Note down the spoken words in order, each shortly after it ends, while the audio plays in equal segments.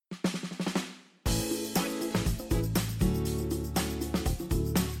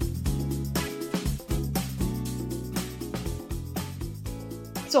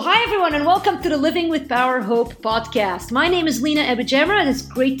So hi everyone and welcome to the Living with Power Hope podcast. My name is Lena Ebujamra and it's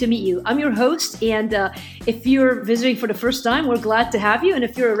great to meet you. I'm your host, and if you're visiting for the first time, we're glad to have you. And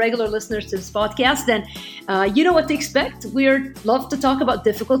if you're a regular listener to this podcast, then you know what to expect. We love to talk about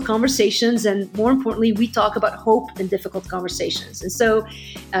difficult conversations, and more importantly, we talk about hope in difficult conversations. And so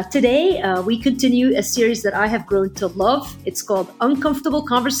today we continue a series that I have grown to love. It's called Uncomfortable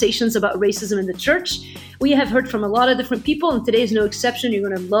Conversations About Racism in the Church. We have heard from a lot of different people, and today is no exception. You're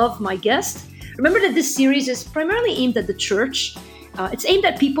going to love my guest. Remember that this series is primarily aimed at the church. It's aimed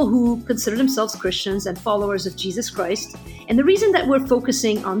at people who consider themselves Christians and followers of Jesus Christ. And the reason that we're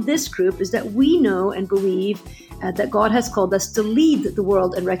focusing on this group is that we know and believe that God has called us to lead the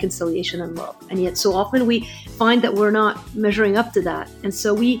world in reconciliation and love. And yet so often we find that we're not measuring up to that. And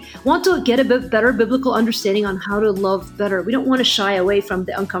so we want to get a bit better biblical understanding on how to love better. We don't want to shy away from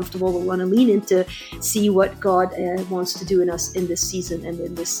the uncomfortable. We want to lean into see what God wants to do in us in this season and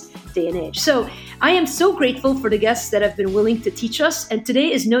in this day and age. So I am so grateful for the guests that have been willing to teach us. And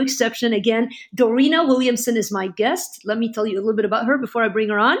today is no exception. Again, Dorina Williamson is my guest. Let me tell you a little bit about her before I bring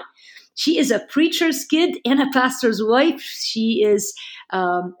her on. She is a preacher's kid and a pastor's wife. She is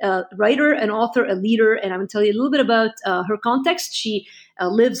a writer, an author, a leader, and I'm going to tell you a little bit about her context. She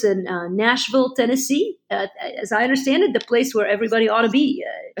lives in Nashville, Tennessee, as I understand it, the place where everybody ought to be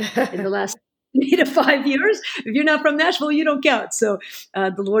in the last 3 to 5 years. If you're not from Nashville, you don't count. So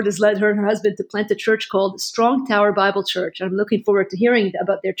the Lord has led her and her husband to plant a church called Strong Tower Bible Church. I'm looking forward to hearing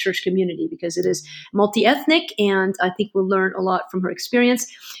about their church community because it is multi-ethnic, and I think we'll learn a lot from her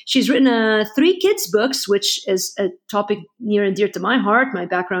experience. She's written 3 kids' books, which is a topic near and dear to my heart. My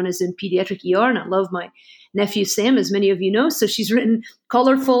background is in pediatric ER, and I love my nephew Sam, as many of you know. So she's written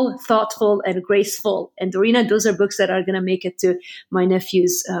Colorful, Thoughtful, and Graceful. And Dorina, those are books that are going to make it to my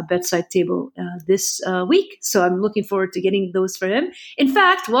nephew's bedside table this week. So I'm looking forward to getting those for him. In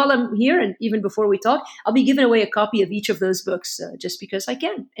fact, while I'm here, and even before we talk, I'll be giving away a copy of each of those books just because I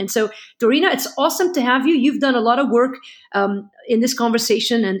can. And so, Dorina, it's awesome to have you. You've done a lot of work in this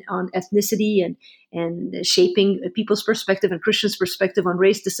conversation and on ethnicity and shaping people's perspective and Christians' perspective on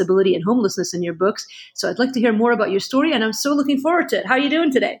race, disability, and homelessness in your books. So I'd like to hear more about your story, and I'm so looking forward to it. How are you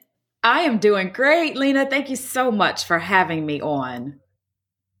doing today? I am doing great, Lena. Thank you so much for having me on.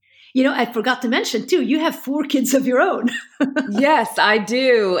 You know, I forgot to mention, too, you have 4 kids of your own. Yes, I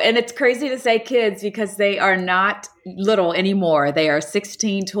do. And it's crazy to say kids because they are not little anymore. They are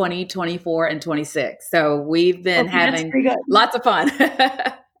 16, 20, 24, and 26. So we've been having lots of fun.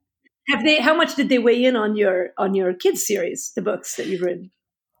 How much did they weigh in on your kids series, the books that you've written?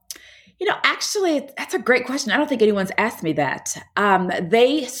 You know, actually, that's a great question. I don't think anyone's asked me that.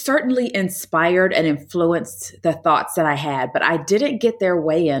 They certainly inspired and influenced the thoughts that I had, but I didn't get their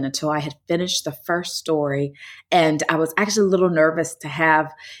weigh in until I had finished the first story. And I was actually a little nervous to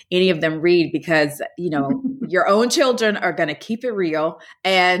have any of them read because, you know, your own children are going to keep it real.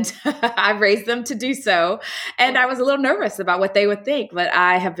 And I raised them to do so. And I was a little nervous about what they would think. But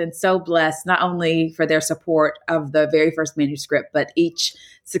I have been so blessed, not only for their support of the very first manuscript, but each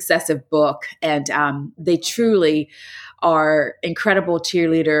successive book. And they truly are incredible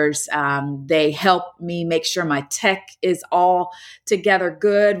cheerleaders. They help me make sure my tech is all together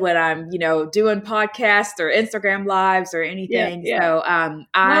good when I'm, you know, doing podcasts or Instagram lives or anything. Yeah. So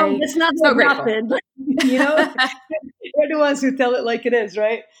it's not so grateful. But, you know, they're the ones who tell it like it is,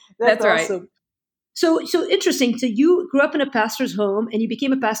 right? That's awesome. Right. So interesting. So you grew up in a pastor's home and you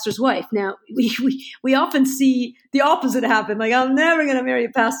became a pastor's wife. Now, we often see the opposite happen. Like, I'm never going to marry a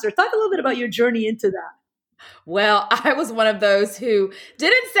pastor. Talk a little bit about your journey into that. Well, I was one of those who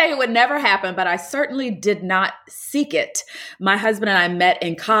didn't say it would never happen, but I certainly did not seek it. My husband and I met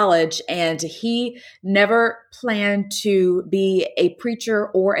in college, and he never planned to be a preacher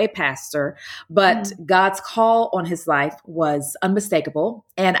or a pastor, but God's call on his life was unmistakable.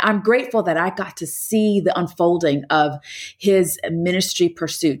 And I'm grateful that I got to see the unfolding of his ministry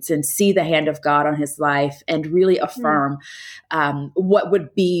pursuits and see the hand of God on his life and really affirm what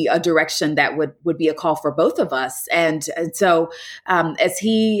would be a direction that would be a call for both of us. And so as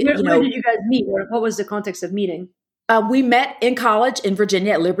he, where did you guys meet? Or what was the context of meeting? We met in college in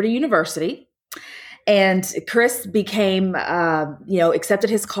Virginia at Liberty University. And Chris became,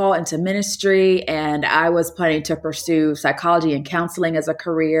 accepted his call into ministry, and I was planning to pursue psychology and counseling as a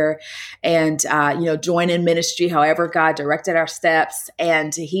career and, join in ministry, however God directed our steps.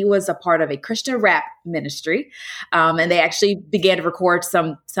 And he was a part of a Christian rap ministry. And they actually began to record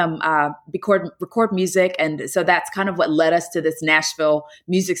record music. And so that's kind of what led us to this Nashville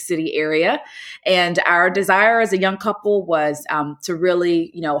Music City area. And our desire as a young couple was to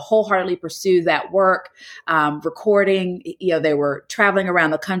really, wholeheartedly pursue that work. work, recording. They were traveling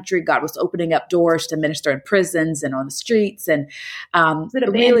around the country. God was opening up doors to minister in prisons and on the streets. And Is it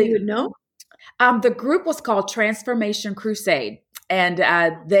a band you would know? The group was called Transformation Crusade. And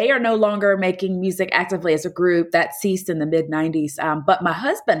they are no longer making music actively as a group. That ceased in the mid-90s. But my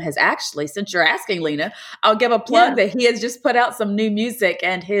husband has actually, since you're asking, Lena, I'll give a plug that he has just put out some new music.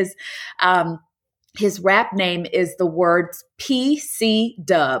 And his rap name is the words PC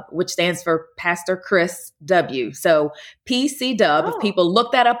Dub, which stands for Pastor Chris W. So PC Dub, if people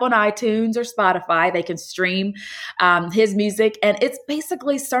look that up on iTunes or Spotify, they can stream his music. And it's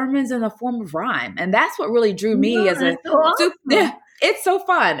basically sermons in the form of rhyme. And that's what really drew me as a super, it's so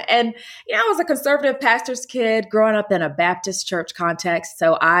fun. And, I was a conservative pastor's kid growing up in a Baptist church context.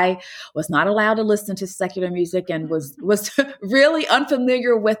 So I was not allowed to listen to secular music and was really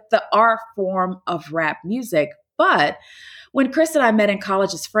unfamiliar with the art form of rap music. But when Chris and I met in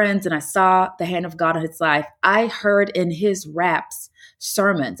college as friends and I saw the hand of God in his life, I heard in his raps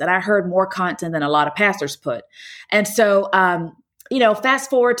sermons, and I heard more content than a lot of pastors put. And so, fast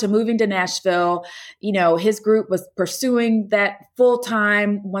forward to moving to Nashville, his group was pursuing that full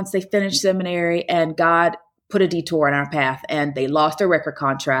time once they finished seminary, and God put a detour in our path and they lost their record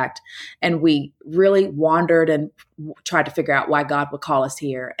contract. And we really wandered and tried to figure out why God would call us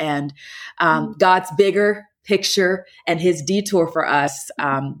here. And God's bigger picture and his detour for us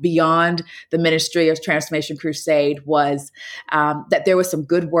beyond the ministry of Transformation Crusade was that there was some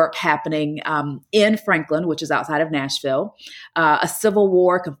good work happening in Franklin, which is outside of Nashville, a Civil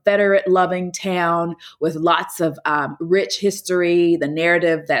War, Confederate loving town with lots of rich history, the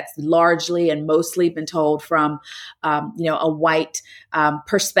narrative that's largely and mostly been told from, a white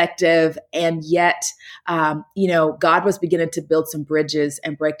perspective. And yet, God was beginning to build some bridges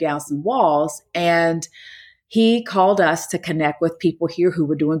and break down some walls. And he called us to connect with people here who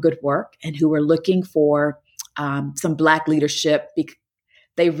were doing good work and who were looking for some Black leadership.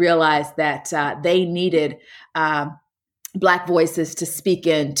 They realized that they needed Black voices to speak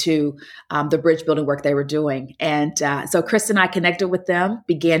into the bridge building work they were doing. And so Chris and I connected with them,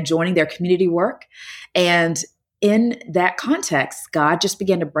 began joining their community work. And in that context, God just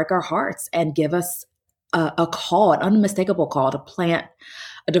began to break our hearts and give us a call, an unmistakable call to plant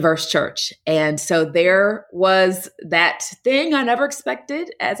a diverse church. And so there was that thing I never expected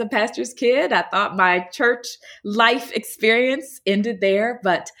as a pastor's kid. I thought my church life experience ended there,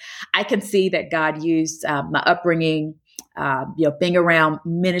 but I can see that God used my upbringing, being around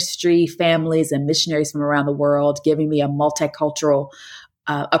ministry, families, and missionaries from around the world, giving me a multicultural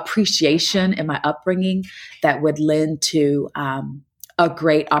appreciation in my upbringing that would lend to a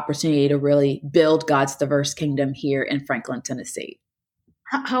great opportunity to really build God's diverse kingdom here in Franklin, Tennessee.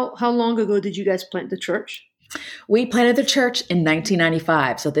 How long ago did you guys plant the church? We planted the church in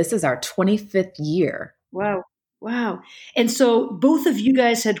 1995. So this is our 25th year. Wow. And so both of you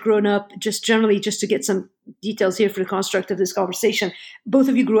guys had grown up, just to get some details here for the construct of this conversation, both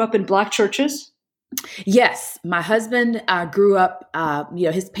of you grew up in Black churches? Yes. My husband grew up,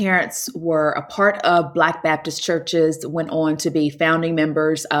 his parents were a part of Black Baptist churches, went on to be founding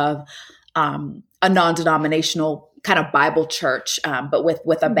members of a non-denominational kind of Bible church, but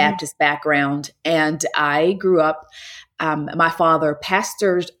with a Baptist background. And I grew up, my father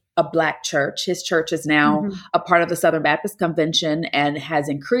pastored a Black church. His church is now a part of the Southern Baptist Convention and has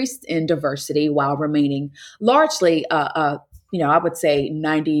increased in diversity while remaining largely, I would say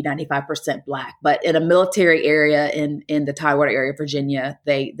 90-95% Black, but in a military area in the Tidewater area of Virginia,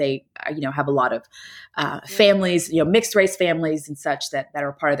 they have a lot of families, mixed race families and such that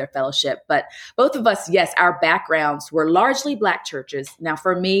are part of their fellowship. But both of us, yes, our backgrounds were largely Black churches. Now,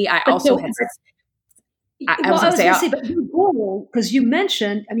 for me, I also had. I was going to say, but your goal, because you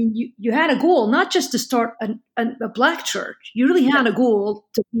mentioned, you had a goal not just to start a Black church. You really had a goal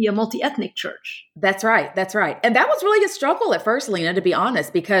to be a multi-ethnic church. That's right. And that was really a struggle at first, Lena, to be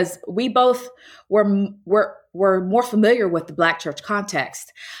honest, because we both were more familiar with the Black church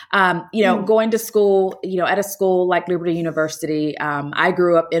context. Going to school, at a school like Liberty University. I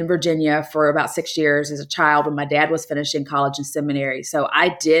grew up in Virginia for about 6 years as a child when my dad was finishing college and seminary. So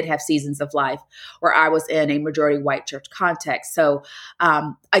I did have seasons of life where I was in a majority white church context. So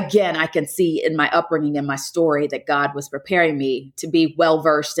again, I can see in my upbringing and my story that God was preparing me to be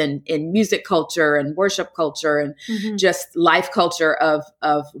well-versed in music culture and worship culture and just life culture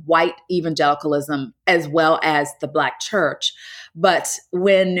of white evangelicalism as well as the Black church. But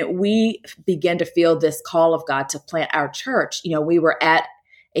when we began to feel this call of God to plant our church, we were at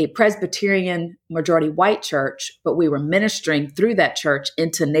a Presbyterian majority white church, but we were ministering through that church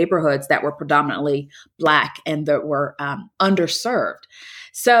into neighborhoods that were predominantly Black and that were underserved.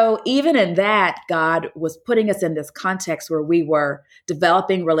 So even in that, God was putting us in this context where we were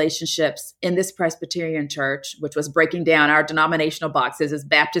developing relationships in this Presbyterian church, which was breaking down our denominational boxes as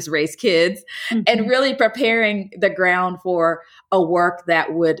Baptist raised kids, and really preparing the ground for a work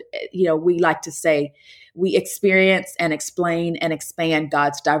that would, we like to say, we experience and explain and expand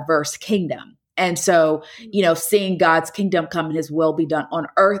God's diverse kingdom. And so, seeing God's kingdom come and his will be done on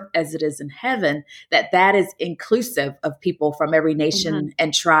earth as it is in heaven, that is inclusive of people from every nation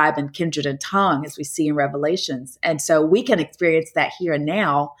and tribe and kindred and tongue, as we see in Revelations. And so we can experience that here and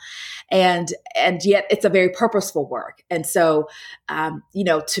now. And yet it's a very purposeful work. And so,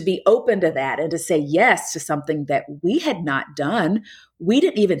 to be open to that and to say yes to something that we had not done, we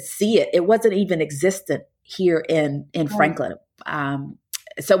didn't even see it. It wasn't even existent here in Franklin.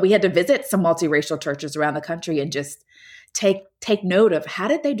 So we had to visit some multiracial churches around the country and just take note of how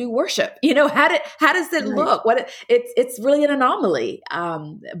did they do worship? How does it look? It's really an anomaly.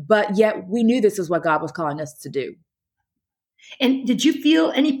 But yet we knew this is what God was calling us to do. And did you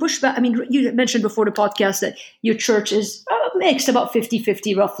feel any pushback? I mean, you mentioned before the podcast that your church is mixed, about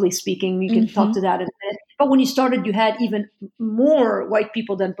 50-50, roughly speaking. We can talk to that in a minute. But when you started, you had even more white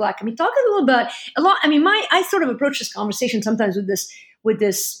people than Black. I mean, talk a little about I mean, I sort of approach this conversation sometimes with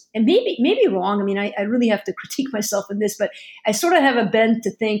this, and maybe wrong. I mean, I really have to critique myself in this, but I sort of have a bent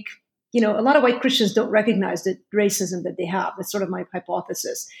to think, a lot of white Christians don't recognize the racism that they have. That's sort of my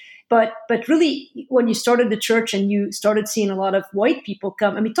hypothesis. But really, when you started the church and you started seeing a lot of white people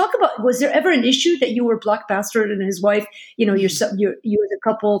come, I mean, talk about, was there ever an issue that you were a Black pastor and his wife, you as a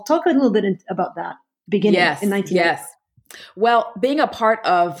couple? Talk a little bit about that beginning in 1990. Yes. Well, being a part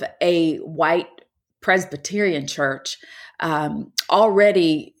of a white Presbyterian church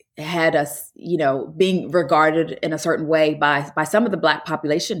already had us, being regarded in a certain way by some of the Black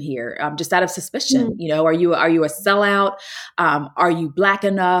population here, just out of suspicion. Are you a sellout? Are you Black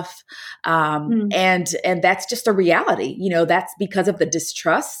enough? And that's just a reality. That's because of the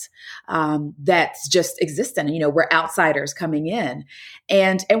distrust that's just existent. We're outsiders coming in,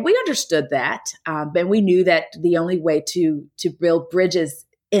 and we understood that, and we knew that the only way to build bridges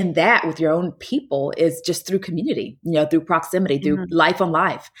in that with your own people is just through community, through proximity, through life on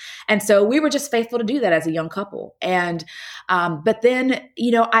life. And so we were just faithful to do that as a young couple. And, but then,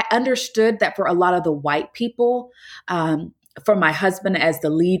 I understood that for a lot of the white people, for my husband as the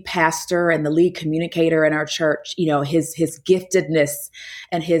lead pastor and the lead communicator in our church, his giftedness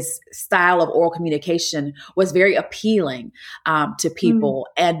and his style of oral communication was very appealing to people.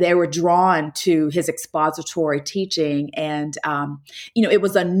 And they were drawn to his expository teaching. And, it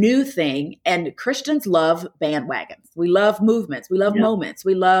was a new thing. And Christians love bandwagons. We love movements. We love moments.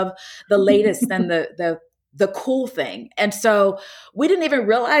 We love the latest and the cool thing. And so we didn't even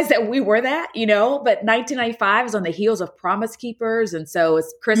realize that we were that, but 1995 is on the heels of Promise Keepers. And so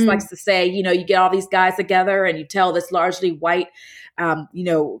as Chris likes to say, you get all these guys together and you tell this largely white,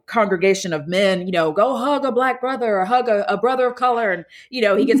 congregation of men, go hug a Black brother or hug a brother of color. And,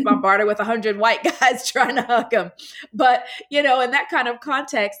 he gets bombarded with 100 white guys trying to hug him. But, in that kind of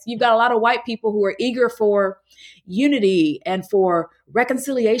context, you've got a lot of white people who are eager for unity and for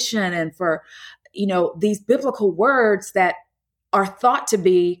reconciliation and for, these biblical words that are thought to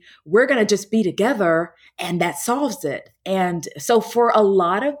be, we're going to just be together and that solves it. And so for a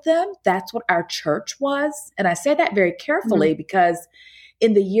lot of them, that's what our church was. And I say that very carefully because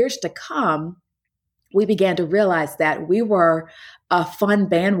in the years to come, we began to realize that we were a fun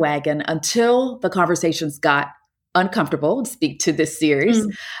bandwagon until the conversations got uncomfortable, to speak to this series,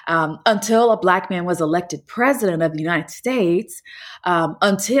 until a Black man was elected president of the United States,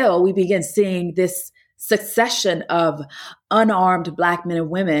 until we began seeing this succession of unarmed Black men and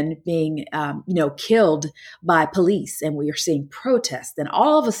women being, killed by police. And we are seeing protests. And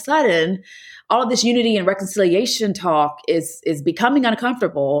all of a sudden, all of this unity and reconciliation talk is becoming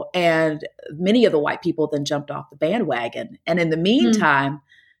uncomfortable. And many of the white people then jumped off the bandwagon. And in the meantime,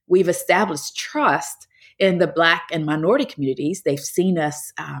 we've established trust in the Black and minority communities. They've seen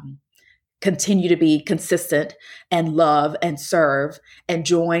us continue to be consistent and love and serve and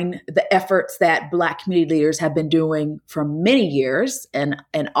join the efforts that Black community leaders have been doing for many years. And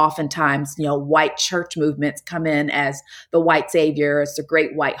oftentimes, white church movements come in as the white savior, as the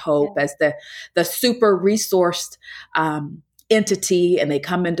great white hope, as the super resourced entity, and they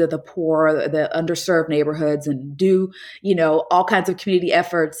come into the poor, the underserved neighborhoods and do, all kinds of community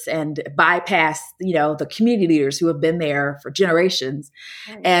efforts and bypass, the community leaders who have been there for generations.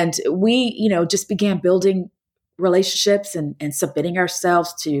 Right. And we, just began building relationships and submitting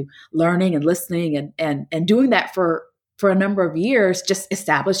ourselves to learning and listening and doing that for a number of years, just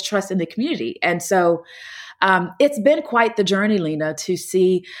established trust in the community. And so, it's been quite the journey, Lena, to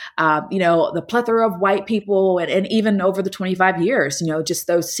see, the plethora of white people, and even over the 25 years, just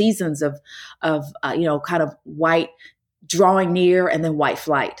those seasons of kind of white drawing near and then white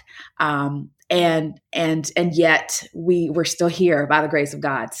flight. And yet we're still here by the grace of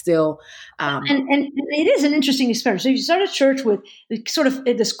God, still. And it is an interesting experience. So you start a church with sort of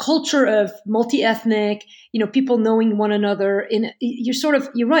this culture of multi-ethnic, people knowing one another.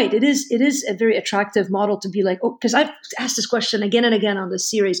 You're right. It is a very attractive model to be like, because I've asked this question again and again on this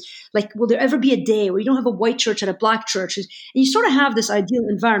series, like, will there ever be a day where you don't have a white church and a black church? And you sort of have this ideal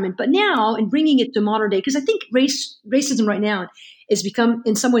environment. But now, in bringing it to modern day, because I think racism right now is become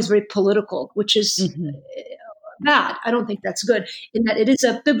in some ways very political, which is bad. I don't think that's good, in that it is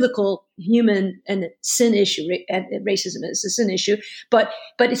a biblical human and sin issue. And racism is a sin issue, but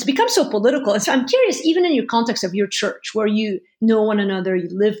it's become so political. And so I'm curious, even in your context of your church, where you know one another,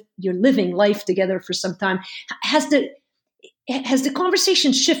 you're living life together for some time, has the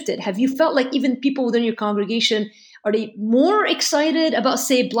conversation shifted? Have you felt like even people within your congregation, are they more excited about,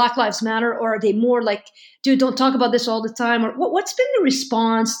 say, Black Lives Matter, or are they more like, dude, don't talk about this all the time? Or what's been the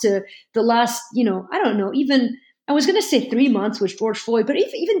response to the last, I don't know, even, I was going to say 3 months with George Floyd, but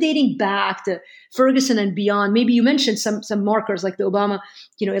even dating back to Ferguson and beyond, maybe you mentioned some markers like the Obama,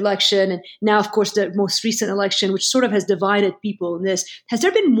 election, and now, of course, the most recent election, which sort of has divided people in this. Has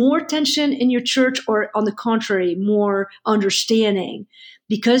there been more tension in your church, or on the contrary, more understanding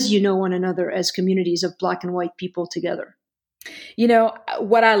because you know one another as communities of Black and white people together?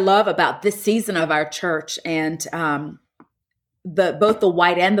 What I love about this season of our church, and both the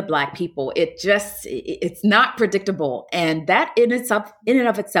white and the Black people, it's not predictable. And that in and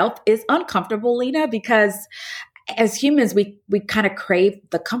of itself is uncomfortable, Lena, because as humans, we kind of crave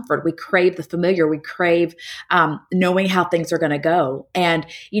the comfort. We crave the familiar. We crave knowing how things are going to go. And,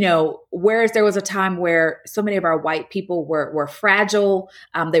 whereas there was a time where so many of our white people were fragile,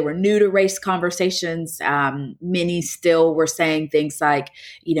 they were new to race conversations. Many still were saying things like,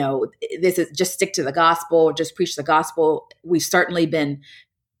 this is just stick to the gospel, just preach the gospel. We've certainly been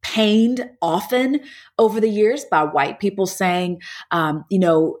pained often over the years by white people saying,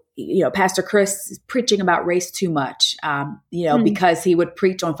 Pastor Chris is preaching about race too much, because he would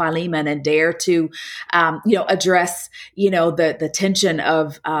preach on Philemon and dare to, address, the tension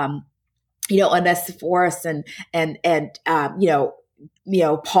of, Onesiphorus and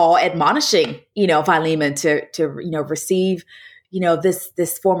Paul admonishing, Philemon to receive,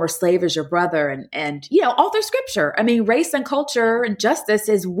 this former slave as your brother, and all through scripture. I mean, race and culture and justice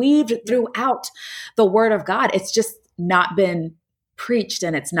is weaved throughout the word of God. It's just not been preached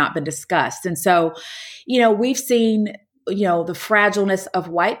and it's not been discussed. And so, we've seen, the fragileness of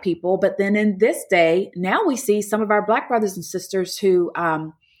white people, but then in this day, now we see some of our Black brothers and sisters who,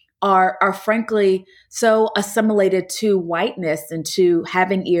 are frankly so assimilated to whiteness and to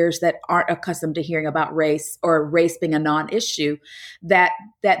having ears that aren't accustomed to hearing about race, or race being a non-issue, that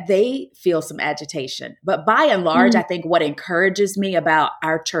they feel some agitation. But by and large, I think what encourages me about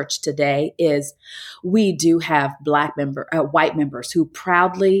our church today is we do have white members who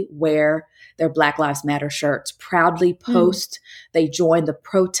proudly wear their Black Lives Matter shirts, proudly post, they join the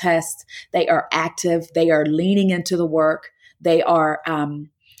protest, they are active, they are leaning into the work, they are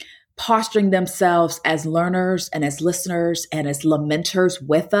posturing themselves as learners and as listeners and as lamenters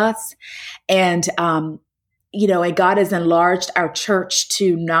with us. And, and God has enlarged our church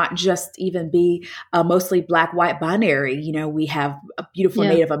to not just even be a mostly Black, white binary. We have a beautiful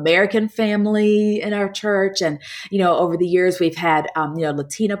Native American family in our church. And, over the years, we've had,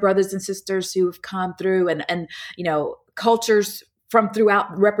 Latina brothers and sisters who have come through and cultures from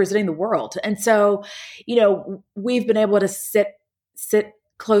throughout representing the world. And so, we've been able to sit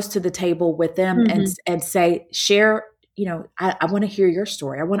close to the table with them and say, share, I want to hear your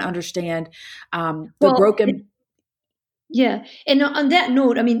story. I want to understand broken. And on that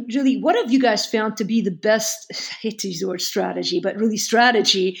note, I mean, really, what have you guys found to be the best, I hate to use the word strategy, but really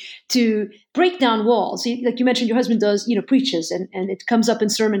strategy to break down walls? Like you mentioned, your husband does, preaches and it comes up in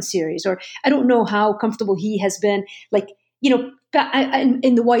sermon series, or I don't know how comfortable he has been, like,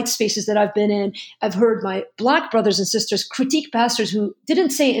 in the white spaces that I've been in, I've heard my Black brothers and sisters critique pastors who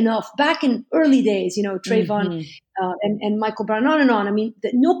didn't say enough back in early days, Trayvon and Michael Brown, on and on. I mean,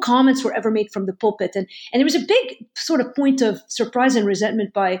 no comments were ever made from the pulpit. And there was a big sort of point of surprise and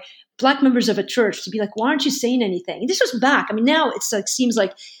resentment by Black members of a church to be like, why aren't you saying anything? And this was back. I mean, now it's like, seems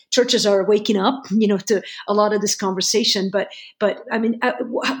like churches are waking up, to a lot of this conversation. But I mean,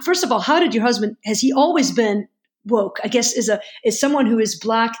 first of all, how did your husband, has he always been woke? I guess is someone who is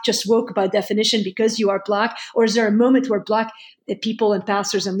Black just woke by definition because you are Black, or is there a moment where Black people and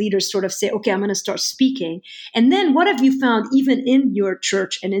pastors and leaders sort of say, okay, I'm going to start speaking? And then what have you found, even in your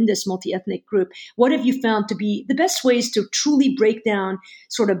church and in this multi-ethnic group, what have you found to be the best ways to truly break down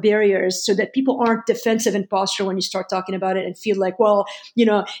sort of barriers so that people aren't defensive in posture when you start talking about it and feel like, well,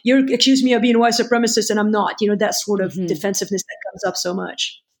 you accuse me of being a white supremacist and I'm not, that sort of defensiveness that comes up so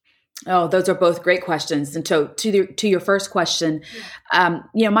much? Oh, those are both great questions. And so to your first question,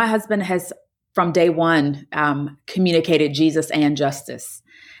 my husband has from day one communicated Jesus and justice.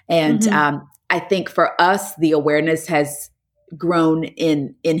 And I think for us, the awareness has grown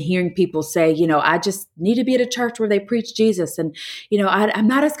in hearing people say, I just need to be at a church where they preach Jesus. And, I'm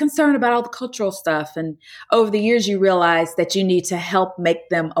not as concerned about all the cultural stuff. And over the years, you realize that you need to help make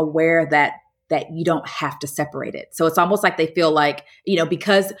them aware that you don't have to separate it. So it's almost like they feel like,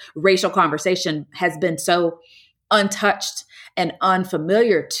 because racial conversation has been so untouched and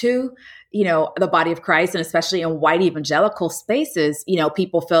unfamiliar to, the body of Christ, and especially in white evangelical spaces,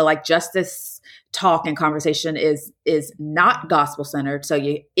 people feel like justice talk and conversation is not gospel centered. So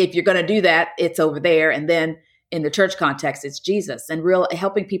if you're going to do that, it's over there. And then in the church context, it's Jesus, and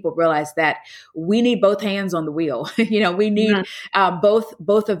helping people realize that we need both hands on the wheel. We need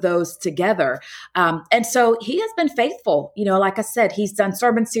both of those together. And so he has been faithful. Like I said, he's done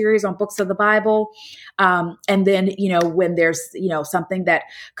sermon series on books of the Bible. And then, when there's, something that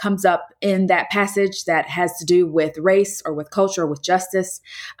comes up in that passage that has to do with race or with culture or with justice,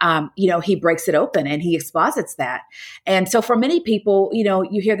 he breaks it open and he exposits that. And so for many people,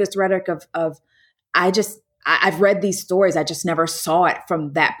 you hear this rhetoric of I've read these stories. I just never saw it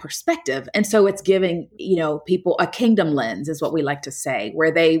from that perspective. And so it's giving, people a kingdom lens is what we like to say,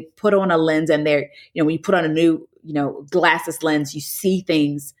 where they put on a lens and they're, when you put on a new, glasses lens, you see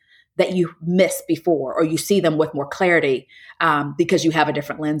things that you missed before, or you see them with more clarity because you have a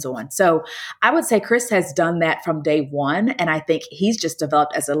different lens on. So I would say Chris has done that from day one. And I think he's just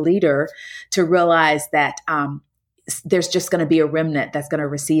developed as a leader to realize that there's just going to be a remnant that's going to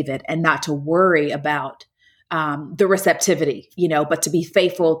receive it, and not to worry about the receptivity, but to be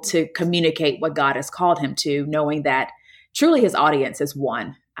faithful to communicate what God has called him to, knowing that truly his audience is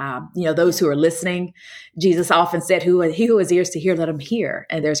one. Those who are listening. Jesus often said, he who has ears to hear, let him hear.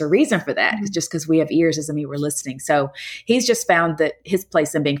 And there's a reason for that. It's just because we have ears doesn't mean we're listening. So he's just found that his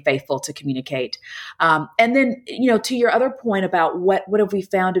place in being faithful to communicate. And then, to your other point about what have we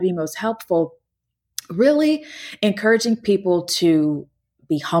found to be most helpful, really encouraging people to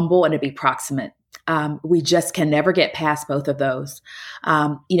be humble and to be proximate. We just can never get past both of those.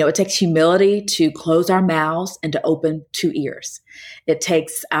 It takes humility to close our mouths and to open two ears. It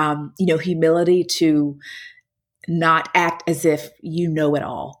takes, humility to not act as if you know it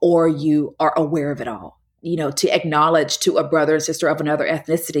all or you are aware of it all. To acknowledge to a brother and sister of another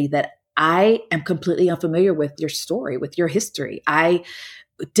ethnicity that I am completely unfamiliar with your story, with your history. I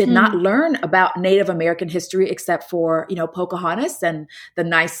did not learn about Native American history except for, Pocahontas and the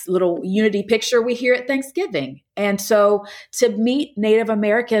nice little unity picture we hear at Thanksgiving. And so to meet Native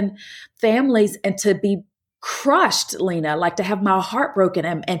American families and to be crushed, Lena, like to have my heart broken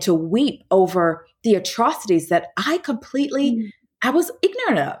and to weep over the atrocities that I was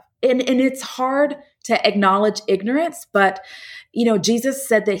ignorant of. And it's hard to acknowledge ignorance, but, Jesus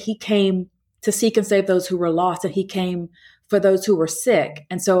said that he came to seek and save those who were lost, and he came for those who were sick.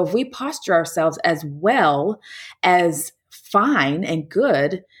 And so if we posture ourselves as well as fine and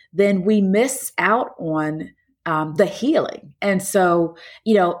good, then we miss out on the healing. And so,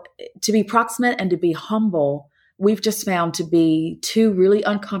 to be proximate and to be humble, we've just found to be two really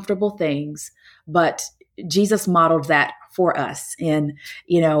uncomfortable things, but Jesus modeled that for us in,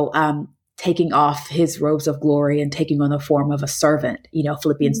 taking off his robes of glory and taking on the form of a servant,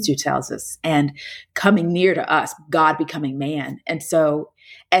 Philippians 2 tells us, and coming near to us, God becoming man. And so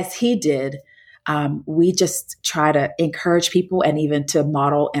as he did, we just try to encourage people and even to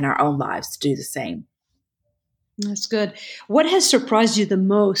model in our own lives to do the same. That's good. What has surprised you the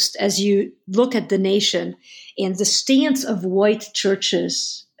most as you look at the nation and the stance of white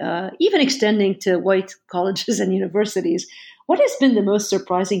churches, even extending to white colleges and universities? What has been the most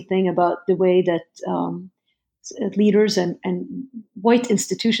surprising thing about the way that leaders and white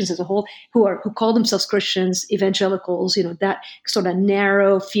institutions as a whole, who call themselves Christians, evangelicals, that sort of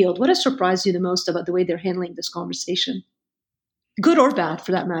narrow field, what has surprised you the most about the way they're handling this conversation? Good or bad,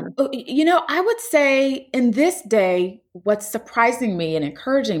 for that matter? I would say in this day, what's surprising me and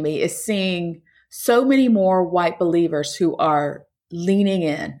encouraging me is seeing so many more white believers who are leaning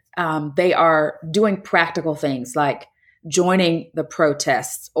in. They are doing practical things like joining the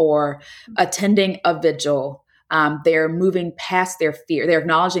protests or attending a vigil, They're moving past their fear. They're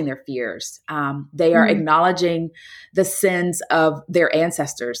acknowledging their fears. They are acknowledging the sins of their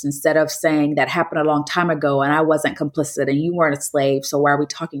ancestors instead of saying that happened a long time ago and I wasn't complicit and you weren't a slave. So why are we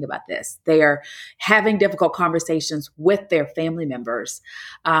talking about this? They are having difficult conversations with their family members.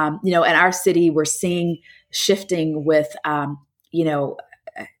 In our city, we're seeing shifting with,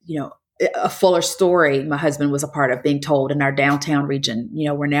 a fuller story my husband was a part of being told in our downtown region,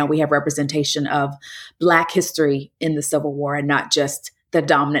 where now we have representation of Black history in the Civil War and not just the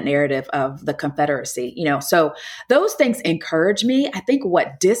dominant narrative of the Confederacy, So those things encourage me. I think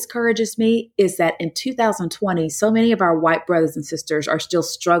what discourages me is that in 2020, so many of our white brothers and sisters are still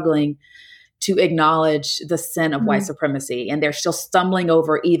struggling to acknowledge the sin of white supremacy. And they're still stumbling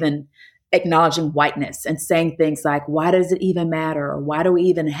over even acknowledging whiteness and saying things like, why does it even matter? Or why do we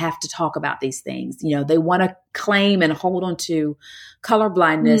even have to talk about these things? They want to claim and hold on to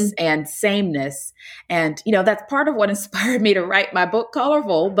colorblindness and sameness. And, that's part of what inspired me to write my book,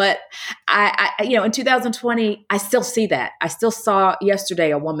 Colorful. But I in 2020, I still see that. I still saw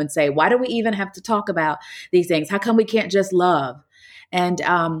yesterday a woman say, why do we even have to talk about these things? How come we can't just love? And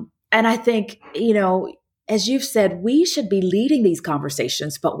I think, as you've said, we should be leading these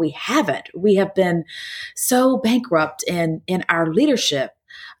conversations, but we haven't. We have been so bankrupt in our leadership.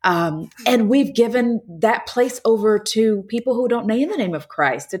 And we've given that place over to people who don't name the name of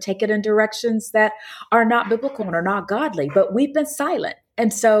Christ to take it in directions that are not biblical and are not godly, but we've been silent.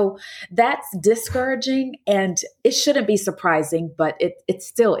 And so that's discouraging, and it shouldn't be surprising, but it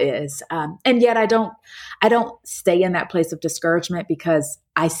still is. And yet I don't stay in that place of discouragement because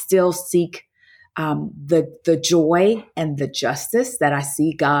I still seek the joy and the justice that I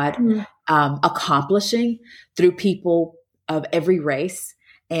see God accomplishing through people of every race.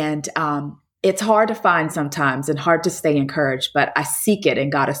 And it's hard to find sometimes and hard to stay encouraged, but I seek it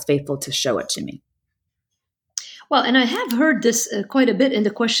and God is faithful to show it to me. Well, and I have heard this quite a bit in the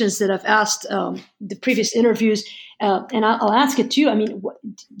questions that I've asked the previous interviews, and I'll ask it to you. I mean,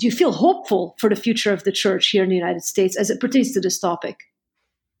 do you feel hopeful for the future of the church here in the United States as it pertains to this topic?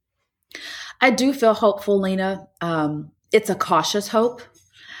 I do feel hopeful, Lena. It's a cautious hope.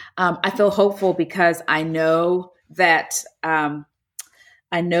 I feel hopeful because I know that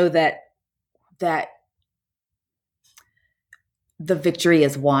that the victory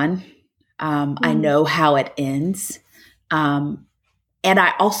is won. I know how it ends. And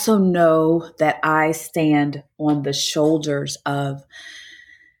I also know that I stand on the shoulders of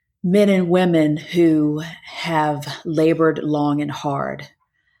men and women who have labored long and hard.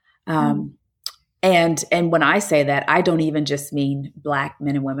 And when I say that, I don't even just mean Black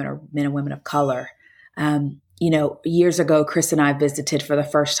men and women or men and women of color. Years ago, Chris and I visited for the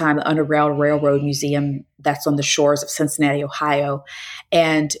first time the Underground Railroad Museum that's on the shores of Cincinnati, Ohio.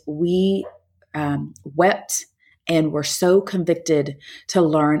 And we wept and were so convicted to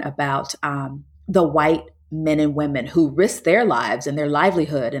learn about the white men and women who risked their lives and their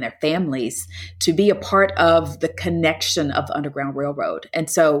livelihood and their families to be a part of the connection of the Underground Railroad. And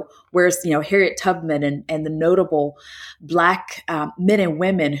so whereas, Harriet Tubman and the notable Black men and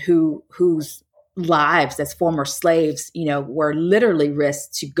women whose lives as former slaves, were literally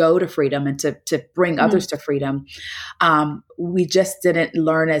risked to go to freedom and to bring others to freedom. We just didn't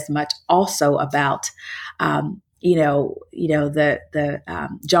learn as much also about, the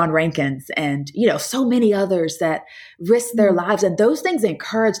John Rankins and, so many others that risked their lives. And those things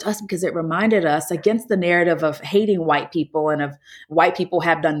encouraged us because it reminded us against the narrative of hating white people and of white people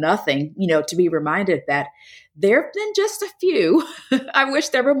have done nothing, to be reminded that there have been just a few, I wish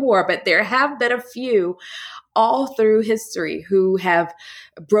there were more, but there have been a few all through history who have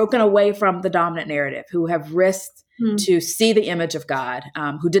broken away from the dominant narrative, who have risked to see the image of God,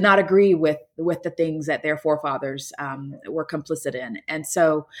 who did not agree with the things that their forefathers were complicit in. And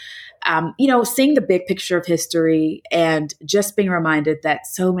so, seeing the big picture of history and just being reminded that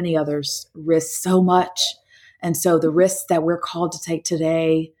so many others risk so much. And so the risks that we're called to take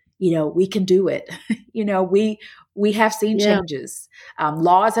today, we can do it. We have seen changes.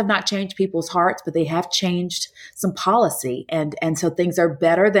 Laws have not changed people's hearts, but they have changed some policy. And so things are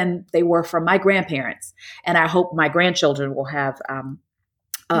better than they were from my grandparents. And I hope my grandchildren will have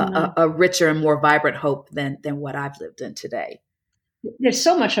a richer and more vibrant hope than what I've lived in today. There's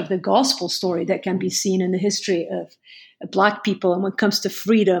so much of the gospel story that can be seen in the history of Black people, and when it comes to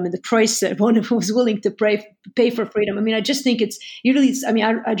freedom and the price that one was willing to pay for freedom. I mean, I just think I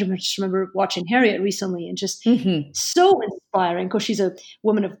just remember watching Harriet recently and just so inspiring because she's a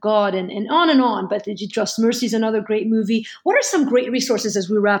woman of God and on and on. But Just Mercy is another great movie. What are some great resources as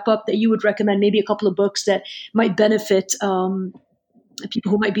we wrap up that you would recommend? Maybe a couple of books that might benefit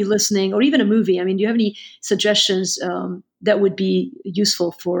people who might be listening, or even a movie? I mean, do you have any suggestions that would be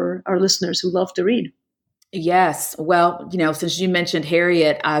useful for our listeners who love to read? Yes. Well, since you mentioned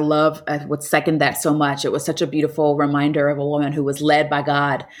Harriet, I would second that so much. It was such a beautiful reminder of a woman who was led by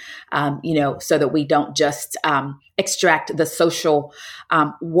God, so that we don't just extract the social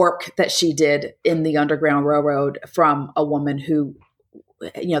work that she did in the Underground Railroad from a woman who,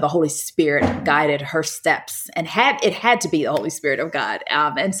 the Holy Spirit guided her steps, and it had to be the Holy Spirit of God.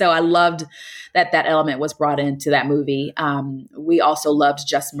 And so I loved that element was brought into that movie. We also loved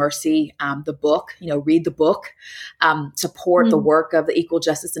Just Mercy, the book, read the book, support the work of the Equal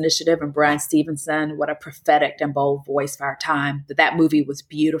Justice Initiative and Bryan Stevenson. What a prophetic and bold voice for our time. That movie was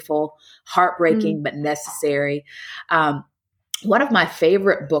beautiful, heartbreaking, but necessary. One of my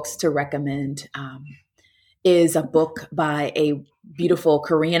favorite books to recommend is a book by a beautiful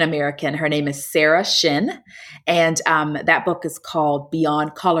Korean American. Her name is Sarah Shin. And that book is called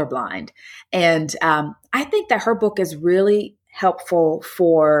Beyond Colorblind. And I think that her book is really helpful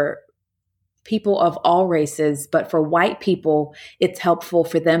for people of all races, but for white people, it's helpful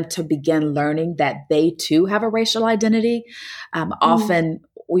for them to begin learning that they too have a racial identity. Often,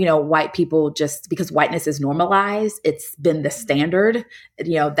 white people, just because whiteness is normalized, it's been the standard,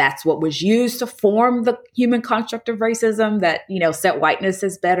 that's what was used to form the human construct of racism that, set whiteness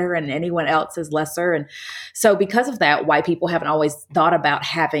as better and anyone else as lesser. And so because of that, white people haven't always thought about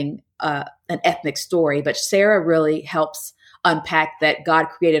having an ethnic story, but Sarah really helps unpack that God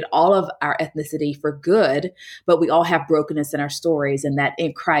created all of our ethnicity for good, but we all have brokenness in our stories, and that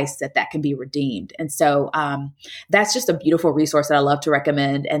in Christ that can be redeemed. And so that's just a beautiful resource that I love to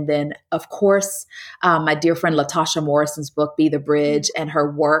recommend. And then, of course, my dear friend Latasha Morrison's book, Be the Bridge, and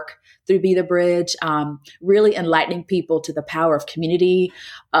her work through Be the Bridge, really enlightening people to the power of community,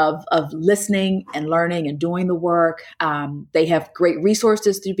 of listening and learning and doing the work. They have great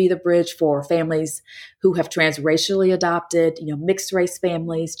resources through Be the Bridge for families who have transracially adopted, mixed race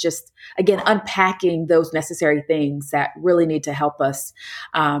families, just again, unpacking those necessary things that really need to help us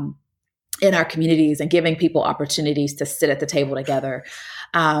in our communities and giving people opportunities to sit at the table together.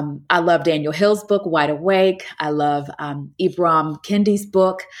 I love Daniel Hill's book, Wide Awake. I love Ibram Kendi's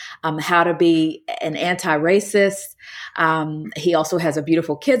book, How to Be an Anti-Racist. He also has a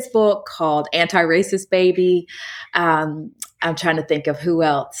beautiful kids book called Anti-Racist Baby. I'm trying to think of who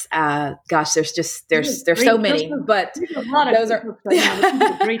else. Gosh, there's so many, but those are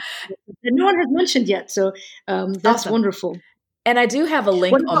great that no one has mentioned yet. So that's awesome. Wonderful. And I do have a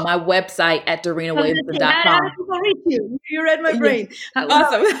link on my website at DarenaWilliamson.com. You read my brain.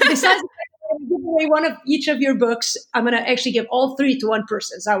 Awesome. Besides give away one of each of your books, I'm going to actually give all three to one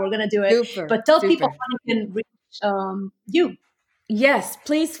person. That's how we're going to do it. But tell people how they can reach you. Yes,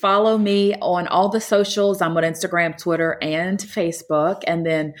 please follow me on all the socials. I'm on Instagram, Twitter, and Facebook. And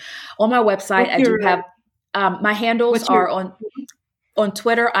then on my website, I do have my handles are on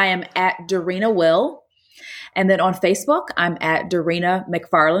Twitter. I am at Darina Will. And then on Facebook, I'm at Darina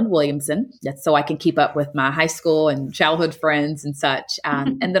McFarland Williamson. That's so I can keep up with my high school and childhood friends and such.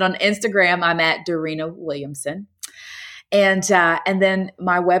 And then on Instagram, I'm at Darina Williamson. And then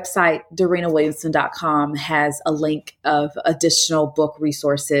my website, DarenaWilliamson.com, has a link of additional book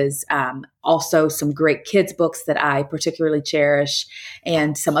resources, also some great kids books that I particularly cherish,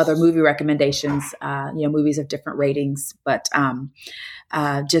 and some other movie recommendations, movies of different ratings, but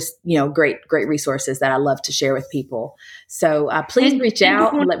just, great resources that I love to share with people. So please reach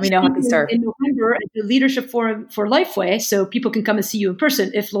out and let me know how I can serve. In November at the Leadership Forum for Lifeway, so people can come and see you in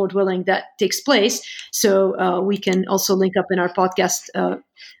person if, Lord willing, that takes place. So we can also link up in our podcast. I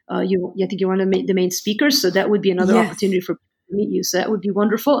think you're one of the main speakers, so that would be another opportunity for people to meet you. So that would be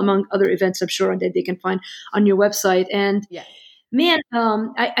wonderful, among other events, I'm sure, that they can find on your website. And man,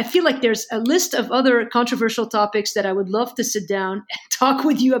 I feel like there's a list of other controversial topics that I would love to sit down and talk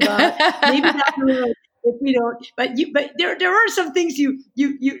with you about. Maybe not if we don't, but there are some things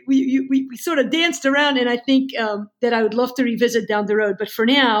we sort of danced around, and I think that I would love to revisit down the road. But for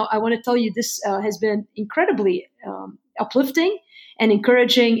now, I want to tell you this has been incredibly uplifting and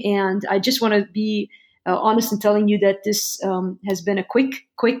encouraging, and I just want to be honest in telling you that this has been a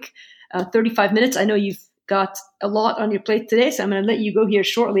quick 35 minutes. I know you've got a lot on your plate today, so I'm going to let you go here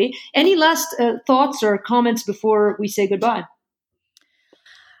shortly. Any last thoughts or comments before we say goodbye?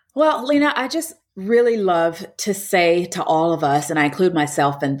 Well, Lena, I just really love to say to all of us, and I include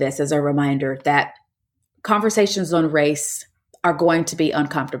myself in this as a reminder, that conversations on race are going to be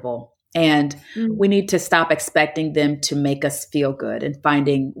uncomfortable. And we need to stop expecting them to make us feel good and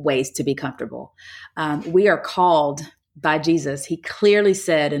finding ways to be comfortable. We are called by Jesus. He clearly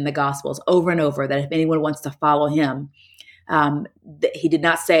said in the Gospels over and over that if anyone wants to follow him, He did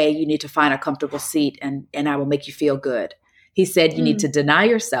not say you need to find a comfortable seat and I will make you feel good. He said you need to deny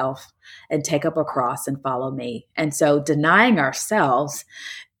yourself and take up a cross and follow me. And so denying ourselves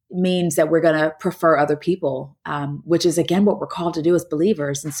means that we're going to prefer other people, which is, again, what we're called to do as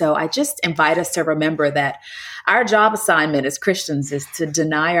believers. And so I just invite us to remember that our job assignment as Christians is to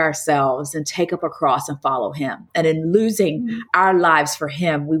deny ourselves and take up a cross and follow him. And in losing our lives for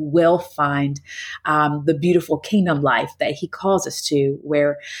him, we will find the beautiful kingdom life that he calls us to,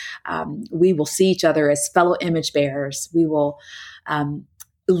 where we will see each other as fellow image bearers. We will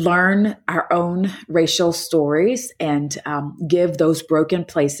learn our own racial stories and give those broken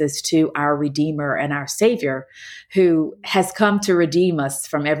places to our Redeemer and our Savior, who has come to redeem us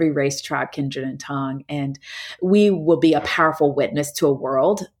from every race, tribe, kindred, and tongue. And we will be a powerful witness to a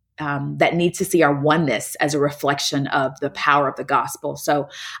world that needs to see our oneness as a reflection of the power of the gospel. So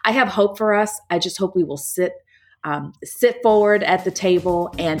I have hope for us. I just hope we will sit forward at the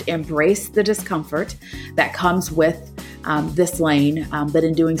table and embrace the discomfort that comes with this lane. But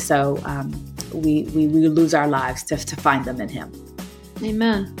in doing so, we lose our lives to find them in him.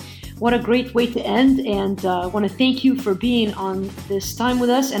 Amen. What a great way to end. And I want to thank you for being on this time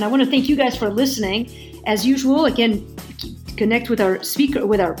with us. And I want to thank you guys for listening. As usual, again, connect with our speaker,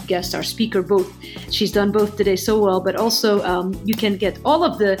 with our guest, our speaker, both. She's done both today so well, but also you can get all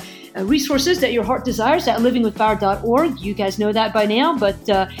of the resources that your heart desires at livingwithpower.org. You guys know that by now, but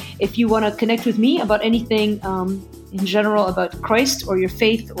if you want to connect with me about anything in general about Christ or your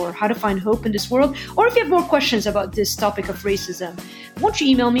faith or how to find hope in this world, or if you have more questions about this topic of racism, won't you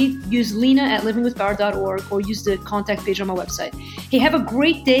email me? Use lena@livingwithpower.org or use the contact page on my website. Hey, have a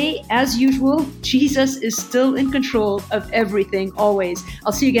great day. As usual, Jesus is still in control of everything, always.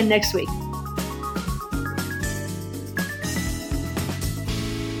 I'll see you again next week.